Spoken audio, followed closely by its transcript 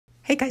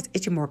Hey guys,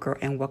 it's your Mooregirl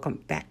and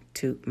welcome back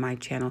to my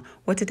channel.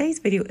 Well, today's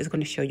video is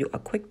going to show you a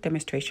quick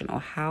demonstration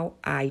on how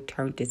I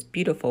turned this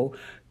beautiful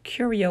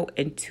Curio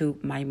into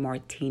my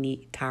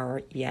Martini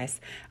tower. Yes,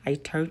 I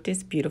turned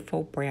this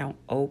beautiful brown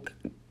oak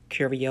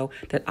Curio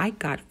that I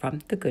got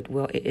from the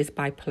Goodwill. It is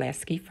by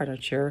Pulaski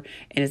Furniture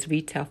and is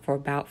retail for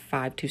about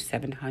 $500 to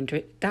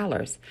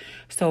 $700.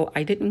 So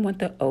I didn't want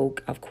the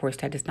oak. Of course,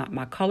 that is not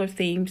my color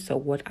theme. So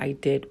what I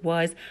did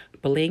was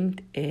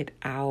blinged it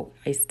out.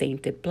 I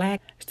stained it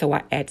black. So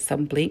I add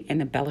some bling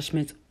and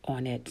embellishments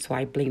on it. So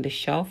I bling the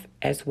shelf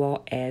as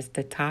well as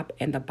the top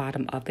and the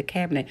bottom of the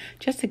cabinet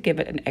just to give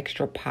it an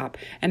extra pop.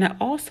 And I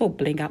also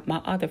bling out my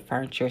other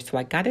furniture. So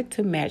I got it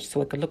to match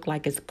so it could look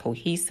like it's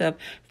cohesive.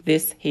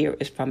 This here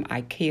is from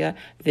IKEA.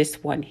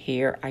 This one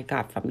here I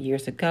got from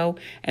years ago.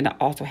 And I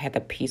also had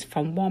the piece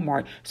from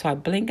Walmart. So I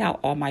bling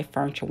out all my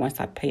furniture once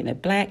I paint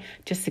it black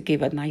just to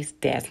give a nice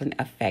dazzling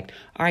effect.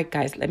 All right,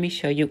 guys, let me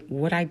show you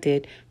what I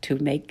did to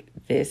make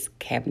this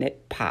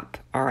cabinet pop.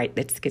 All right,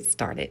 let's get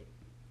started.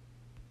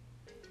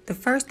 The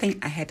first thing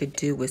I had to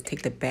do was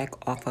take the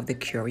back off of the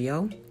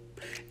Curio,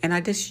 and I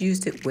just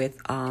used it with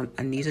a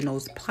needle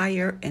nose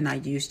plier, and I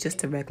used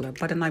just a regular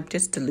butter knife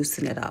just to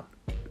loosen it up.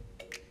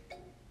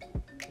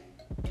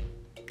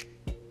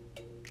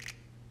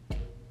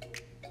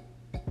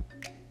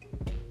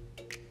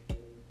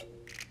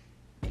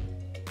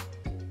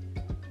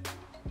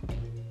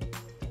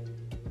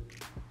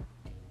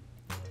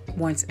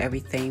 Once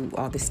everything,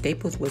 all the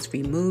staples was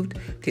removed,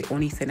 the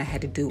only thing I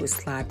had to do was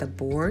slide the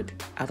board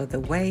out of the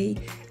way,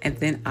 and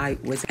then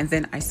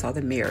I saw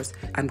the mirrors.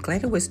 I'm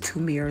glad it was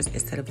 2 mirrors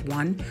instead of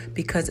 1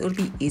 because it would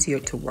be easier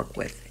to work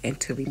with and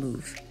to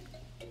remove.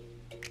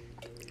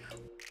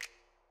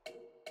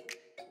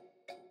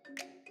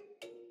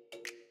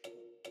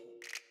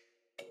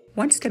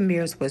 Once the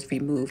mirrors was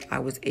removed, I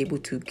was able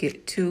to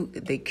get to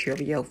the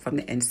Curio from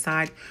the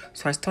inside.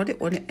 So I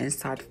started on the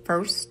inside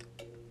first.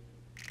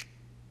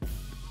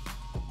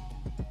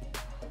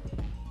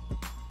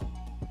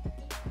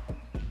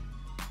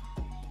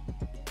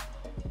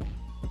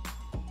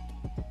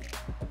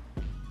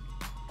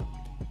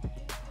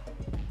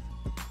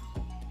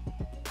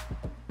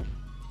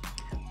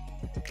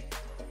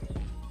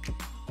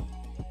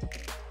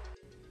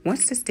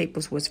 Once the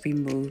staples was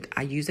removed,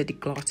 I used a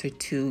deglosser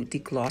to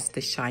degloss the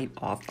shine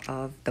off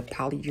of the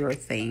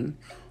polyurethane.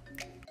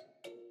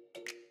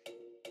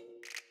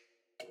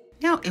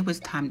 Now it was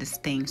time to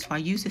stain, so I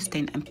used the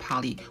Stain and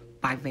Poly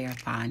by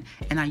Varathane,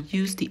 and I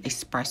used the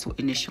espresso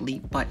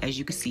initially, but as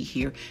you can see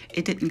here,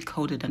 it didn't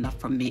coat it enough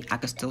for me. I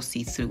could still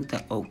see through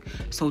the oak.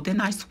 So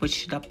then I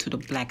switched it up to the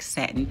black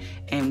satin,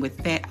 and with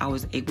that I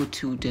was able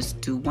to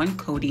just do 1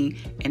 coating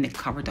and it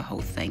covered the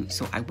whole thing.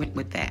 So I went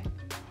with that.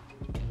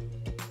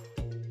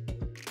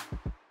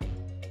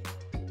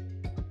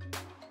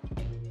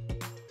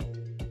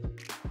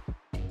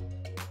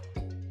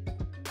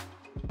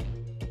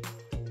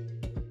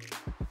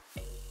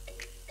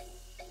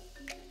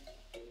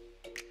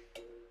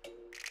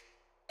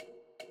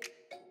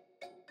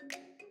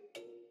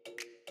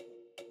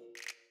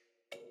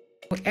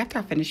 After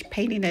I finished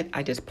painting it,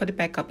 I just put it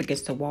back up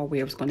against the wall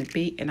where it was going to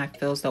be, and I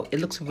feel as though it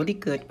looks really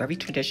good, very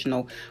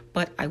traditional,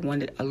 but I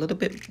wanted a little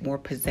bit more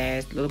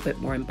pizzazz, a little bit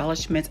more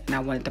embellishments, and I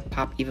wanted to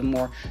pop even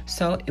more.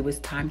 So it was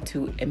time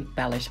to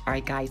embellish. All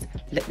right, guys,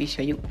 let me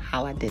show you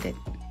how I did it.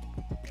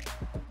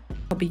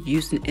 I'll be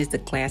using is the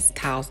glass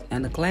tiles,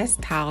 and the glass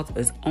tiles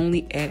is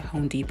only at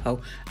Home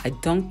Depot. I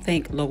don't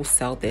think Lowe's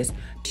sell this.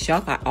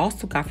 Shelf I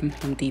also got from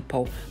Home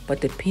Depot, but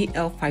the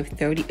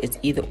PL530 is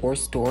either or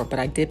store, but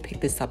I did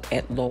pick this up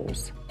at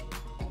Lowe's.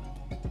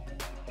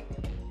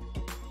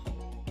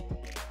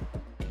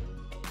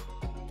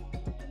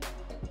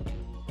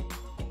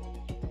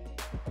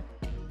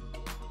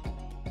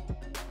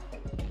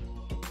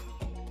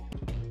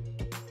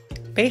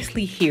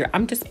 Basically here,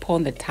 I'm just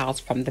pulling the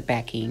tiles from the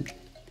backing.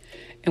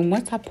 And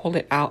once I pull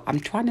it out, I'm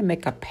trying to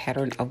make a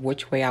pattern of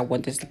which way I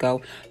want this to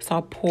go. So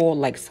I'll pull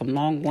like some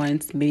long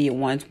ones,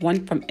 medium ones,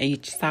 1 from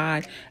each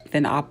side.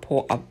 Then I'll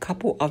pull a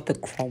couple of the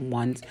chrome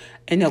ones.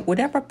 And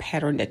whatever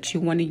pattern that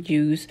you want to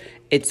use,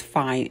 it's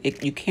fine.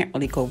 You can't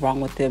really go wrong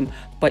with them.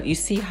 But you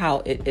see how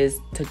it is,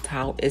 the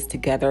tile is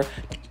together.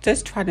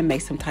 Just try to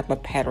make some type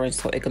of pattern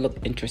so it could look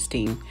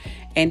interesting.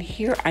 And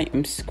here I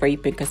am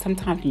scraping because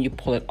sometimes when you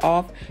pull it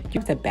off,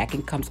 the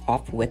backing comes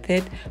off with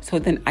it. So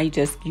then I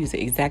just use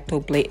the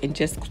X-Acto blade and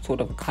just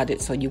sort of cut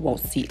it so you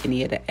won't see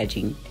any of the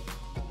edging.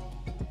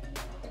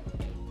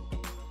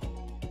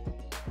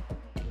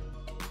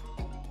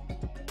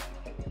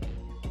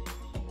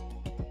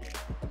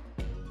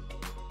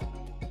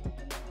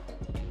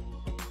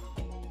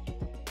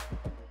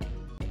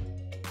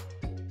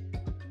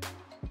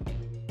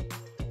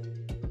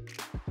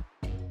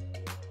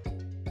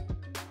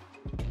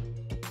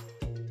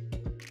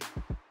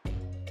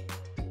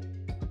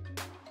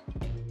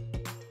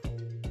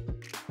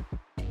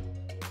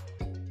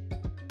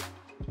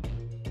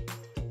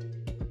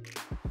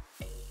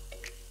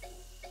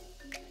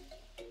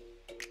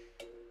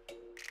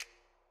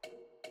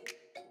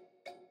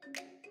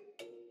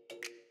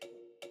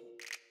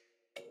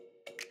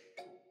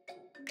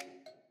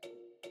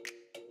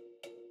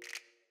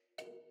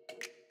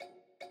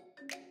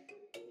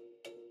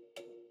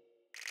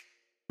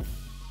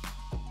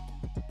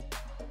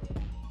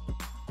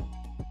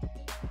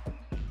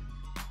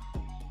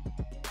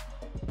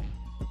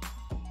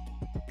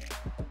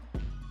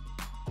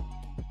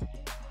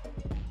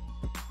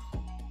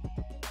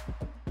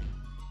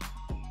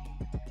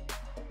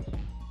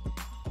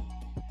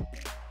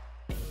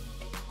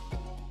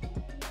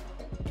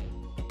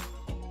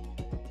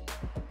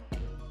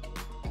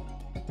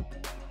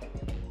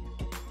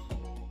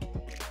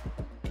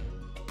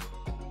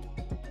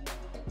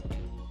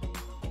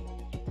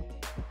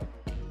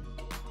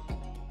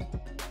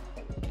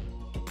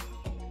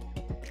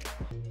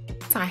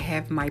 once I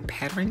have my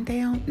pattern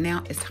down,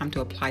 now it's time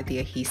to apply the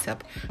adhesive.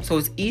 So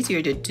it's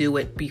easier to do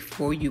it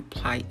before you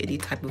apply any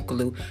type of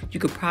glue. You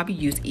could probably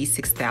use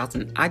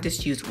E6000. I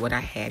just used what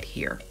I had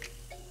here.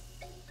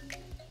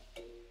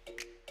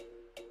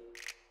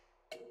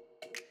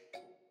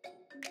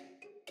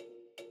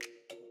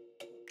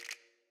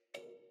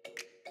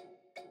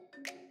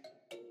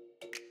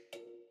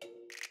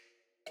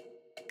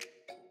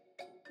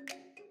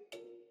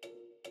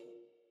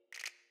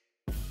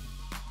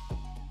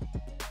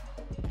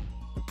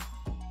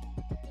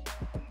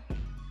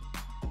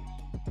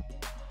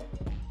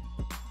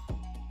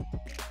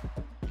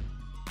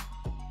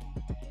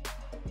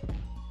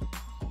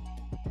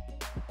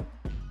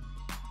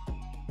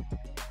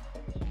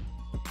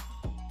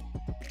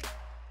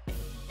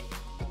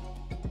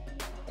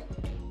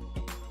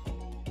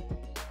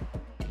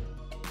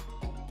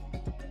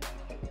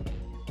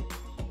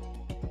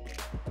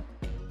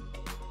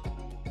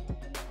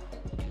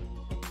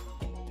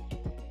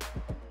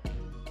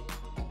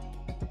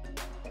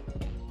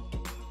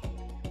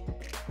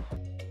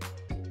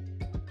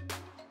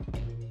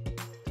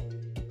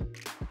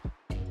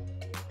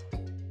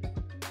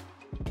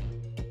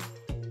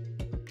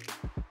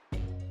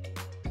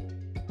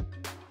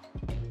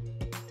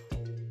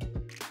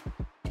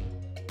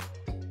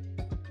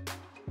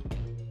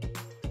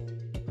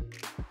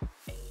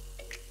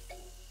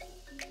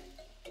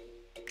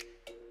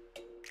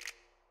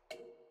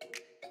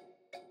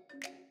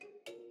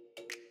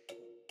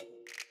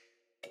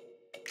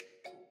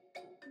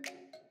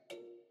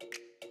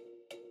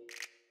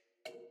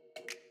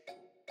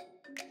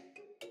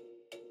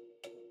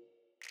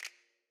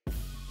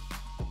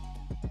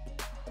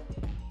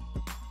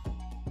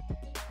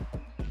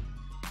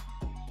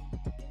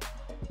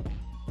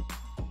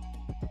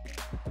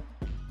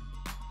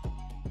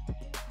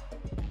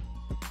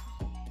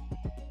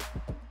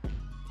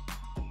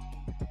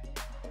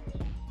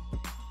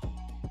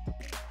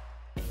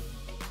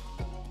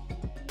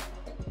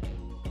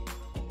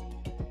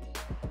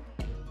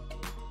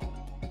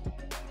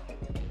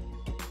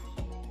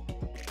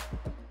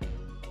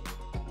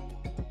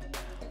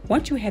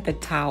 Once you have the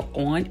towel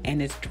on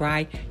and it's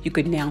dry, you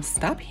could now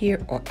stop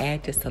here or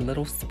add just a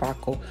little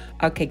sparkle.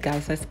 Okay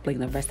guys, let's bling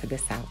the rest of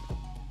this out.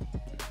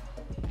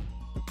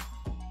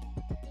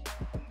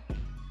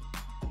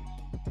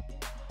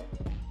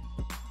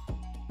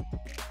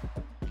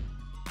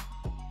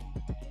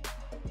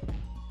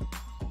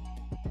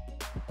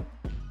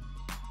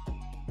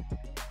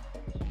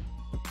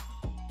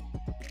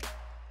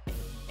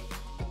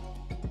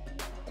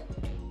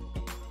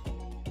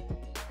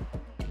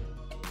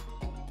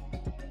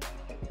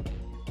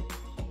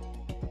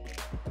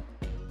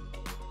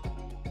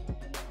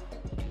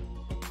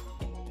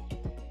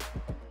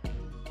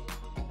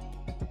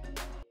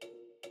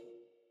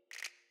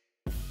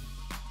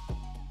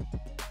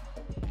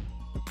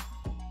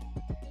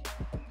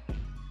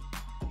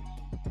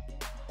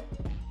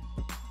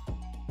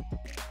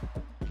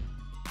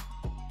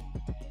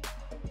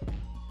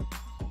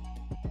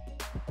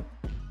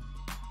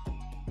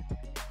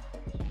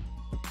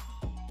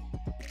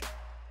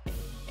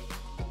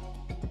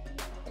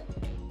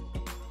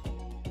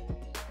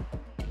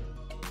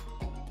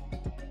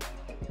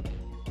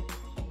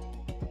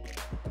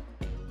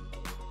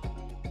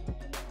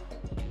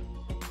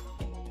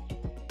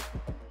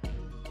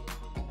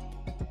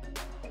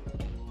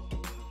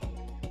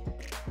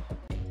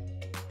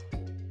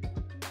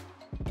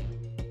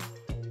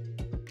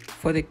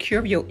 For the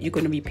Curio, you're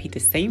going to repeat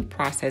the same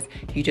process.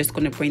 You're just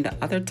going to bring the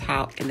other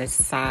towel in the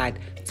side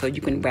so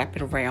you can wrap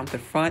it around the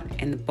front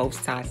and both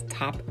sides,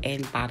 top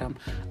and bottom.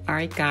 All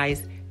right,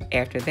 guys.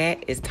 After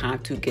that, it's time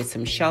to get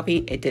some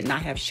shelving. It did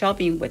not have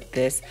shelving with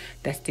this.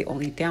 That's the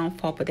only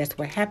downfall, but that's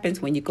what happens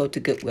when you go to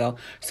Goodwill.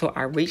 So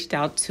I reached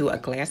out to a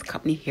glass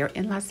company here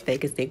in Las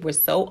Vegas. They were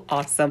so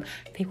awesome.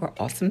 They were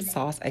awesome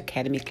sauce,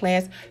 Academy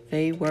glass.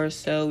 They were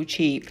so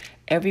cheap.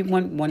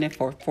 Everyone wanted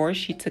for 4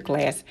 sheets of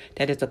glass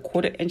that is a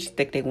 1/4 inch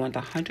thick. They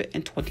wanted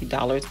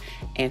 $120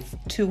 and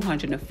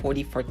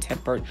 $240 for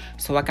tempered.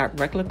 So I got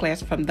regular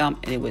glass from them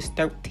and it was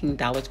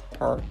 $13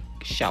 per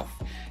shelf.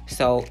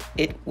 So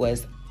it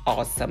was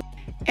awesome.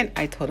 And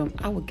I told them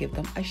I would give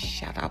them a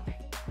shout out.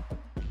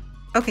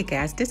 Okay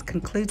guys, this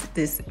concludes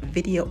this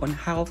video on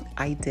how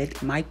I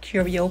did my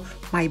Curio,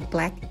 my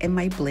black and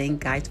my bling.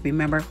 Guys,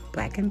 remember,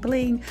 black and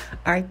bling.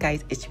 All right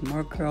guys, it's your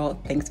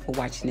Mooregirl. Thanks for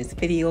watching this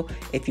video.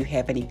 If you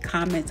have any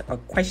comments or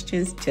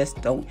questions,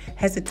 just don't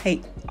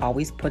hesitate.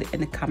 Always put it in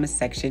the comment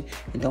section.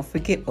 And don't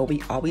forget what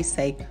we always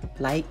say,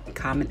 like,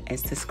 comment, and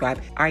subscribe.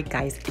 All right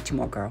guys, it's your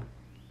Mooregirl.